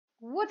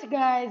What's up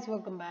guys,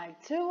 welcome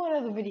back to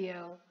another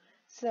video.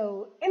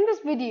 So in this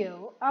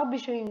video I'll be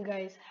showing you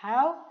guys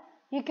how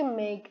you can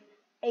make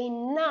a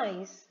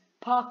nice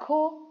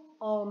parkour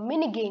or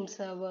minigame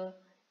server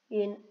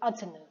in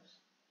Aternos.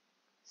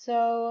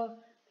 So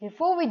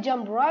before we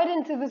jump right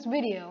into this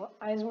video,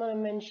 I just want to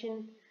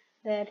mention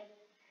that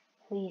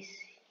please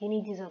you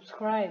need to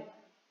subscribe.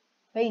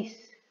 Please,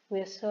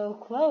 we're so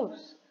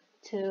close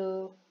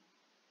to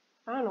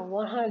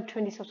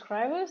 120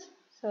 subscribers.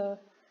 So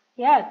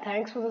yeah,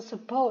 thanks for the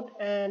support,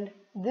 and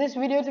this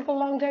video took a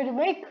long time to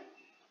make,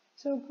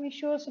 so please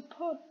show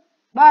support.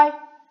 Bye.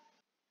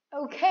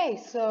 Okay,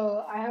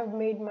 so I have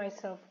made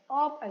myself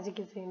up, as you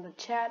can see in the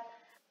chat,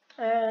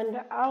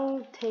 and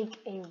I'll take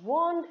a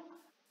wand,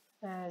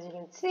 as you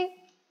can see.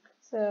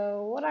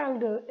 So what I'll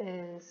do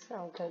is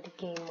I'll go to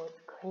game mode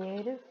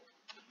creative,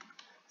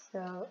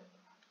 so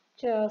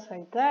just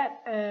like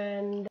that,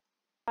 and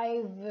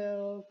I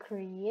will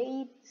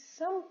create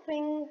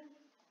something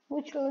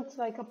which looks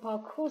like a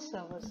parkour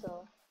server.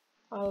 So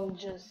I'll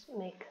just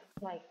make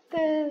like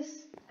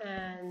this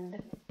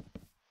and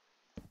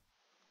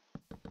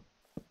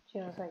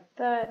just like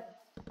that.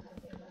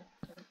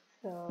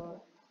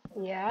 So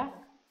yeah,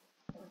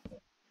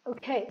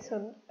 okay,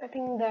 so I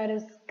think that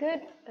is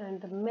good,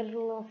 and the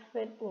middle of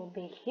it will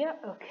be here.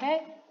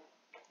 Okay,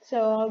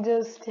 so I'll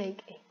just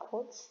take a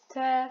quartz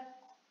stair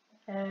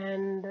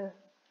and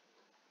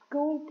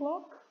gold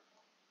block,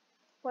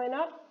 why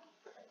not?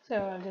 So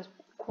I'll just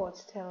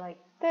quartz tail like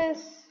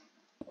this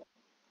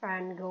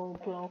and gold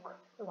block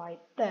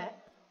like that,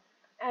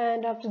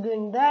 and after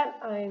doing that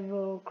I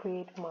will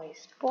create my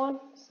spawn.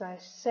 So I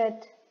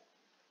set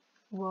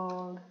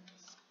world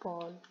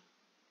spawn.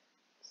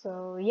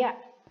 So yeah,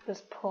 the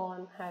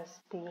spawn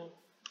has been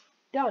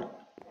done.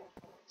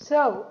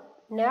 So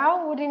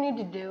now what you need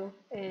to do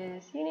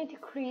is you need to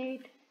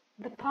create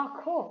the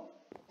parkour.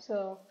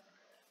 So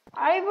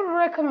I would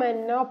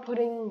recommend now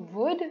putting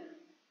wood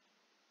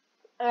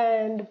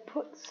and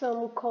put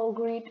some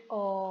concrete,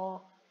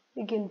 or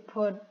you can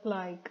put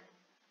like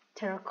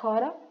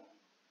terracotta.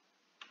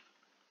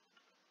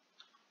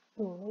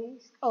 Oh,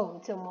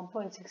 it's a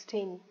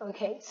 1.16.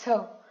 Okay,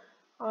 so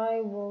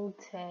I will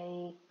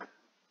take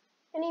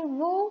any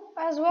wool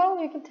as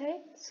well. You can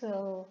take,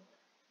 so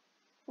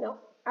no,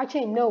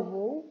 actually no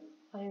wool.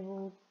 I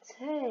will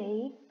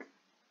take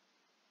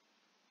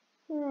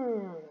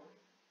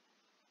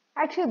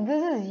actually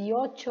this is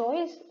your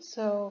choice,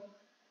 so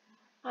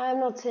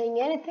I'm not saying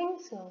anything,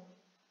 so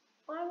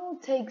I will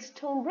take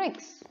stone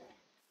bricks.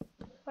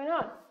 Why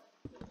not?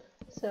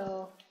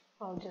 So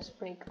I'll just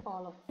break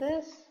all of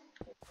this.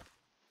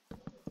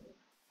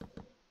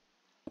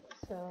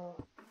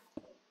 So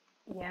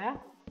yeah,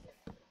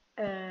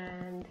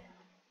 and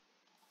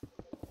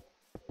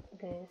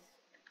this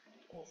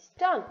is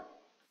done.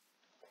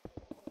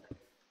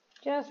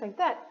 Just like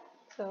that.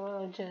 So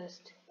I'll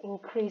just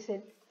increase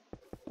it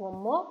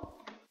one more.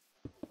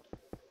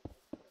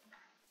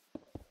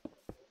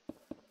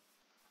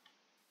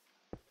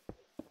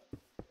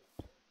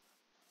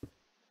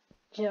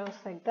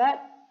 Just like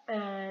that,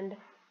 and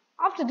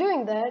after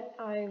doing that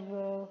I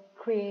will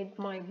create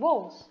my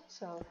walls.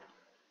 So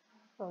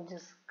I'll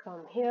just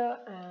come here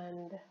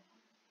and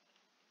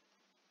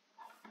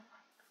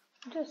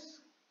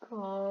just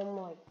come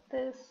like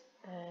this,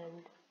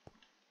 and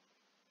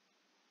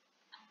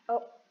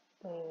oh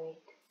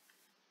wait,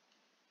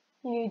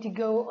 you need to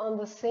go on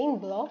the same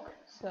block,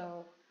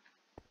 so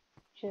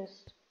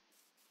just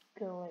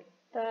go like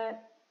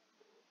that.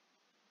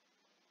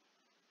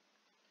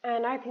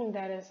 And I think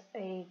that is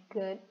a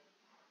good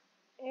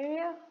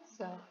area,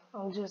 so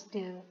I'll just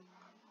do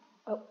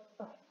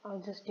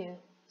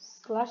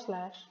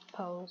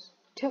 //pose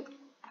 2,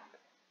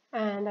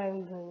 and I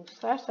will do /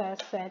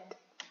 set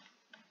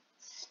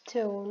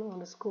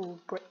stone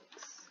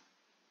 _bricks.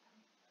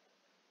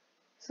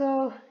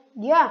 So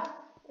yeah,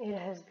 it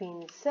has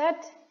been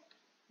set.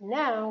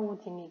 Now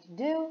what you need to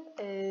do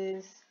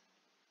is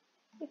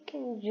you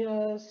can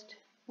just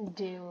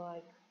do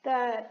like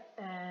that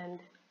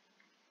and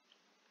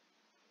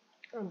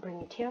I'll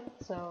bring it here.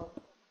 So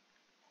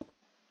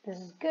this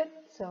is good,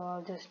 so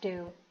I'll just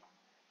do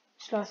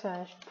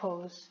 /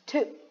 pose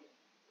 2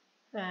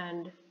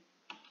 and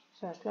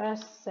 /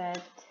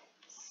 set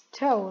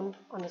stone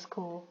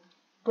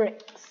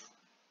 _bricks.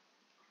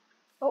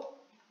 Oh,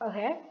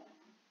 okay,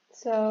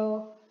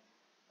 so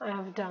I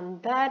have done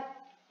that.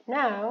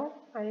 Now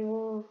I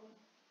will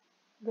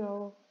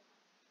go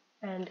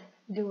and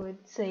do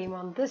it same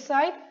on this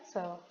side,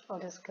 so I'll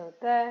just go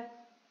there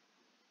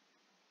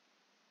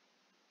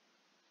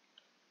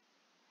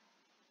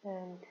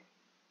and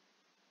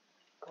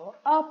go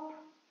up.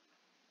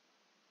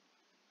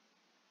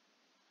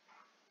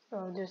 So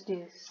I'll just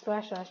do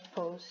 /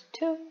 pose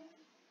 2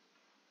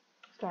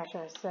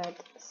 /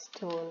 set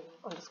stone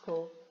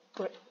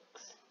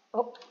 _bricks.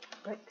 Oh,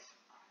 bricks.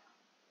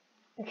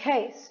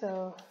 Okay,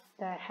 so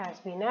that has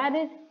been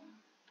added.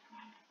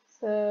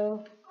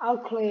 So I'll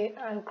create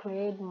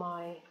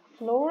my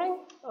flooring.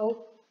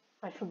 Oh,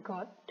 I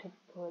forgot to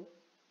put.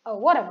 Oh,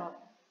 whatever.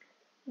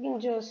 You can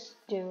just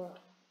do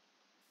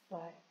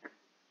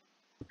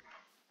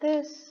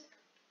this.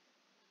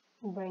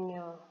 Bring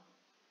your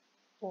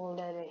wall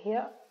letter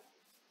here.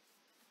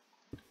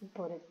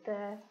 Put it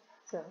there.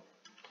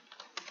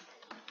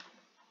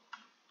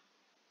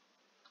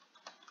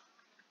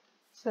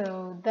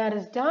 So that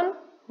is done.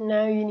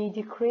 Now you need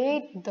to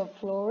create the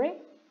flooring.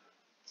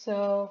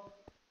 So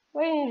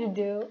what you need to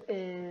do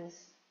is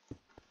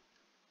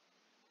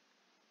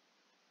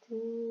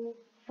to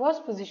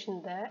first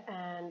position there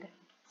and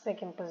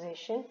second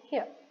position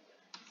here.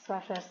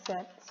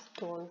 /set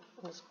stone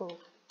underscore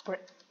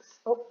bricks.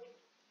 Oh,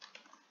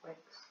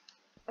 bricks.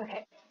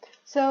 Okay.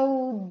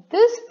 So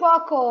this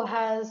parkour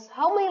has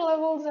how many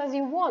levels as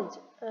you want.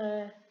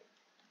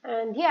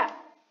 And yeah,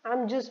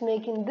 I'm just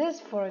making this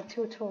for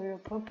tutorial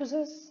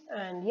purposes.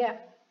 And yeah,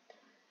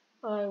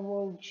 I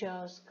will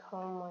just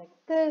come like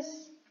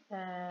this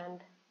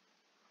and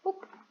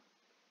boop,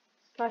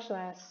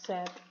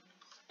 /set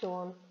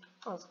stone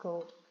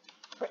underscore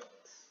bricks.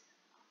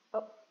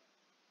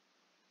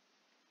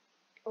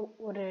 Oh,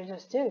 what did I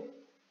just do?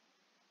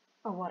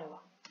 Oh, whatever.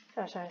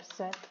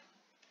 /set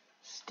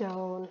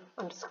stone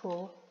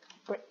underscore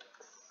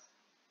bricks.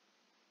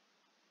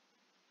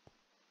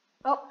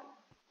 Oh,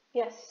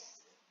 yes.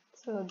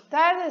 So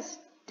that is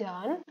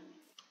done.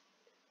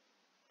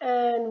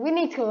 And we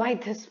need to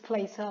light this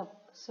place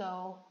up.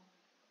 So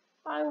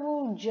I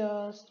will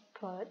just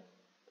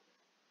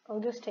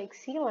I'll just take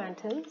sea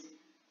lanterns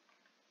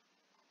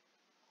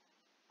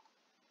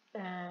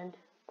and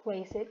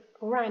place it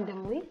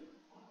randomly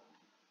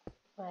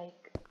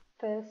like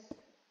this.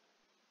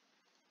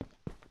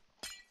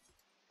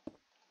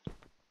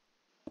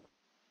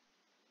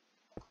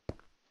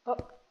 Oh.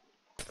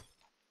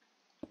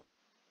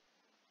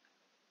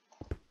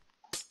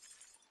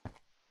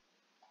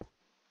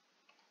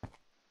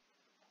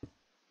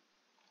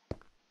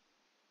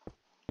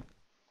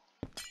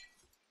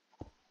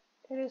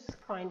 It is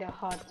kind of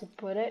hard to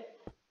put it.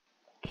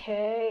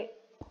 Okay.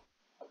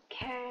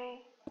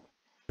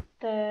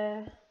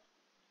 There,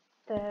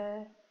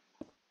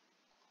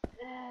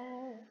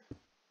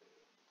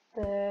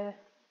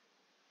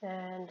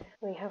 and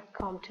we have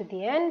come to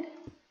the end.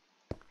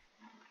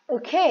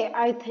 Okay,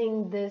 I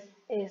think this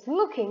is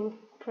looking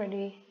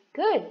pretty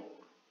good.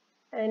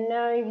 And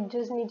now you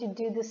just need to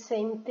do the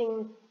same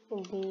thing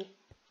in the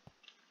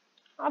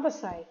other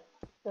side.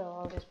 So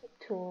I'll just put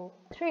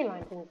 3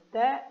 lanterns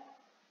there.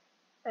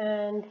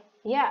 And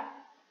yeah,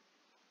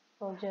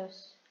 I'll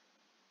just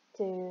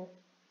do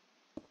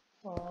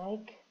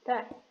like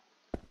that.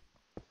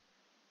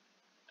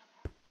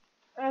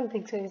 I don't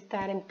think so it's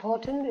that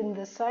important in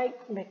this side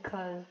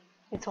because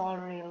it's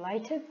already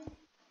lighted.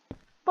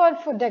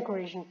 But for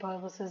decoration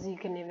purposes, you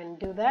can even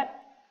do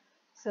that.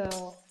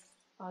 So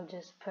I'll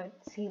just put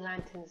sea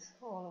lanterns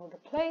all over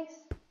the place.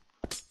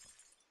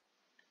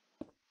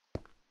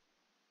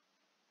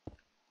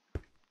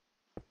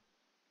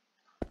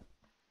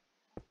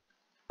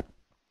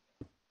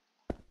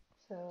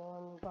 So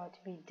I'm about to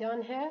be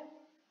done here.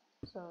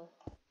 So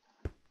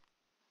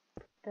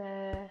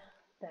there,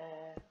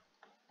 and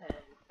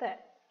there.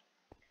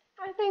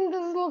 I think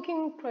this is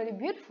looking pretty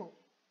beautiful.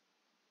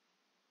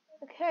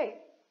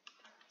 Okay,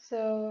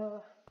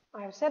 so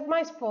I've set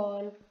my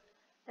spawn,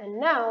 and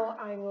now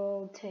I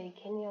will take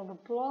any other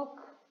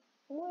block.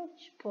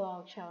 Which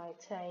block shall I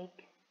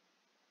take?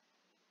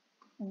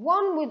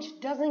 One which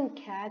doesn't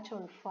catch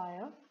on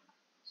fire.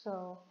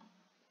 So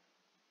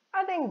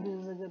I think this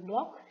is a good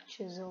block,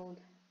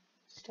 chiseled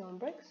stone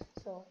bricks.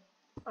 So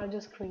I'll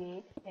just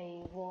create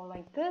a wall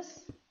like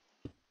this.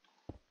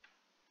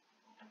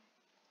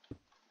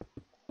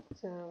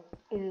 So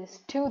it is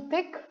too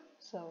thick,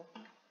 so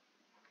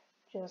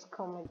just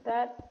come like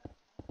that.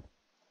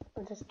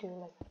 I'll just do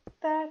like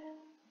that,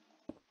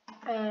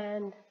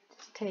 and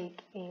just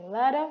take a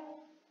ladder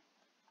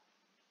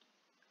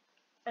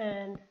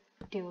and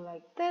do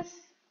like this.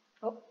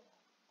 Oh,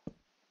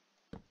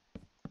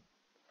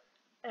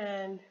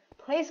 and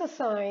place a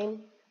sign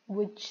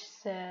which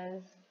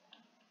says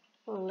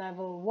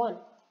level 1.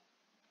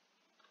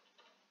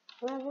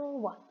 Level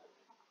 1.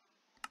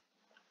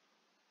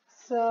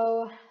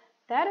 So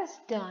that is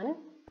done,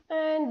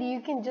 and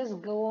you can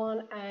just go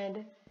on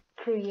and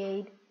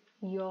create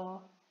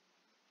your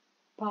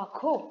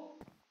parkour.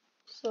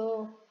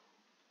 So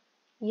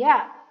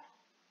yeah,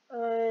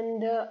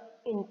 and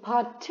in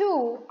part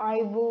 2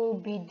 I will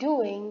be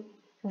doing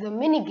the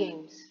mini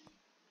games.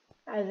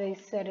 As I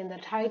said in the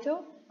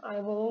title, I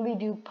will only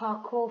do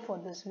parkour for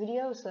this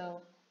video.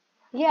 So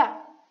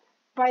yeah,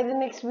 by the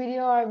next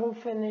video I will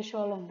finish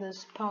all of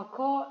this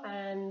parkour,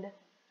 and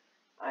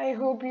I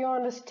hope you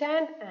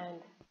understand,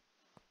 and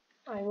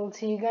I will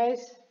see you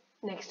guys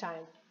next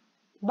time.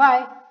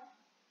 Bye.